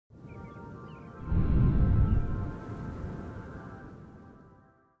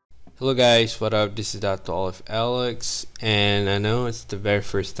Hello guys, what up? This is Dato Aliff Alex, and I know it's the very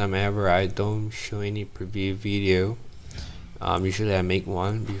first time ever I don't show any preview video. Usually I make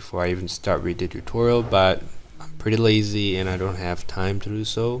one before I even start with the tutorial, but I'm pretty lazy and I don't have time to do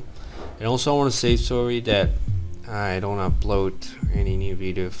so. And also I want to say sorry that I don't upload any new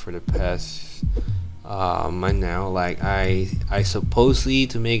video for the past month now. Like I supposedly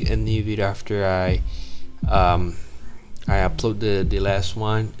to make a new video after I upload the last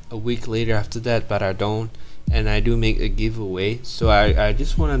one a week later after that, but I don't, and I do make a giveaway. So I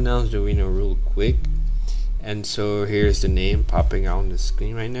just want to announce the winner real quick, and so here's the name popping out on the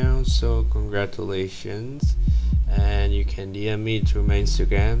screen right now. So congratulations, and you can DM me through my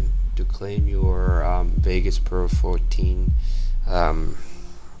Instagram to claim your Vegas Pro 14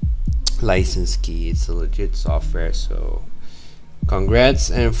 license key. It's a legit software, so congrats.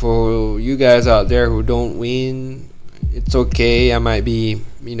 And for you guys out there who don't win, it's okay. I might be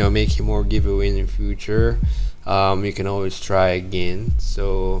making more giveaway in the future. You can always try again,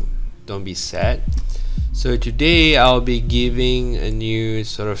 so don't be sad. So today I'll be giving a new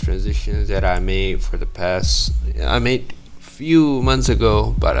sort of transitions that I made for the past I made a few months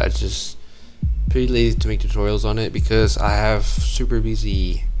ago, but I just pretty lazy to make tutorials on it because I have super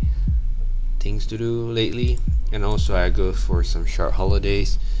busy things to do lately, and also I go for some short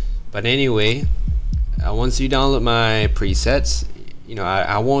holidays. But anyway, once you download my presets,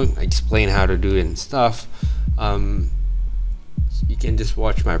 I won't explain how to do it and stuff. You can just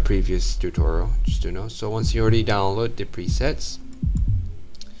watch my previous tutorial just to know. So once you already download the presets,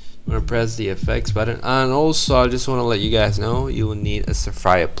 I'm gonna press the effects button, and also I just want to let you guys know you will need a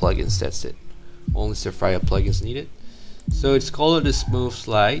Sapphire plugins. That's it. Only Sapphire plugins needed. So it's called the smooth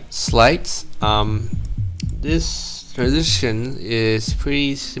slides. This transition is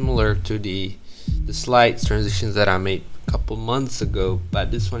pretty similar to the slides transitions that I made a couple months ago,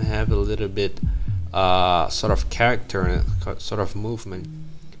 but this one have a little bit sort of character and sort of movement,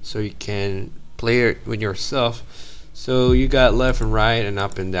 so you can play it with yourself. So you got left and right and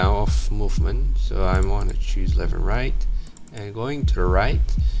up and down of movement, so I want to choose left and right, and going to the right,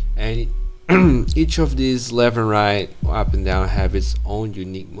 and each of these left and right or up and down have its own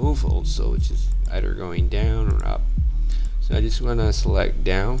unique move also, which is either going down or up. So I just want to select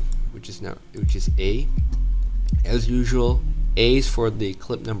down, which is A. As usual, A is for the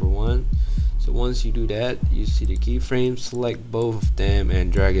clip number 1. So once you do that, you see the keyframe, select both of them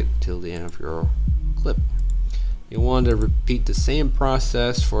and drag it till the end of your clip. You want to repeat the same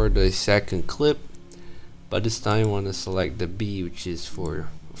process for the second clip, but this time you want to select the B, which is for,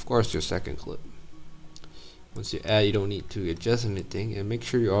 of course, your second clip. Once you add, you don't need to adjust anything, and make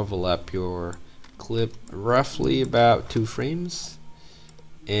sure you overlap your clip roughly about 2 frames.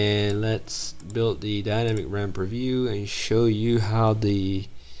 And let's build the dynamic RAM preview and show you how the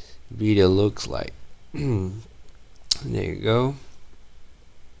video looks like. There you go.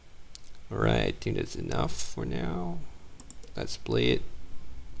 Alright, I think that's enough for now. Let's play it.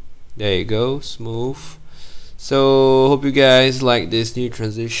 There you go, smooth. So hope you guys like these new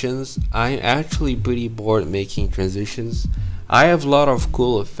transitions. I'm actually pretty bored making transitions. I have a lot of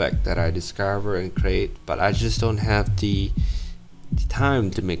cool effects that I discover and create, but I just don't have the time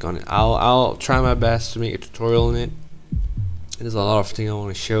to make on it. I'll try my best to make a tutorial on it. There's a lot of things I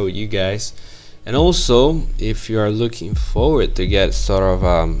want to show you guys. And also, if you are looking forward to get sort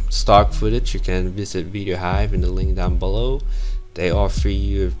of stock footage, you can visit VideoHive in the link down below. They offer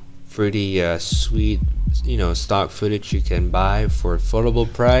you pretty sweet stock footage you can buy for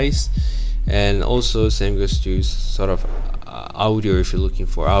affordable price. And also same goes to sort of audio. If you're looking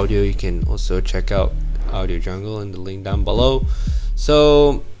for audio, you can also check out Audio Jungle in the link down below.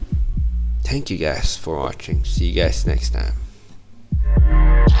 So thank you guys for watching. See you guys next time.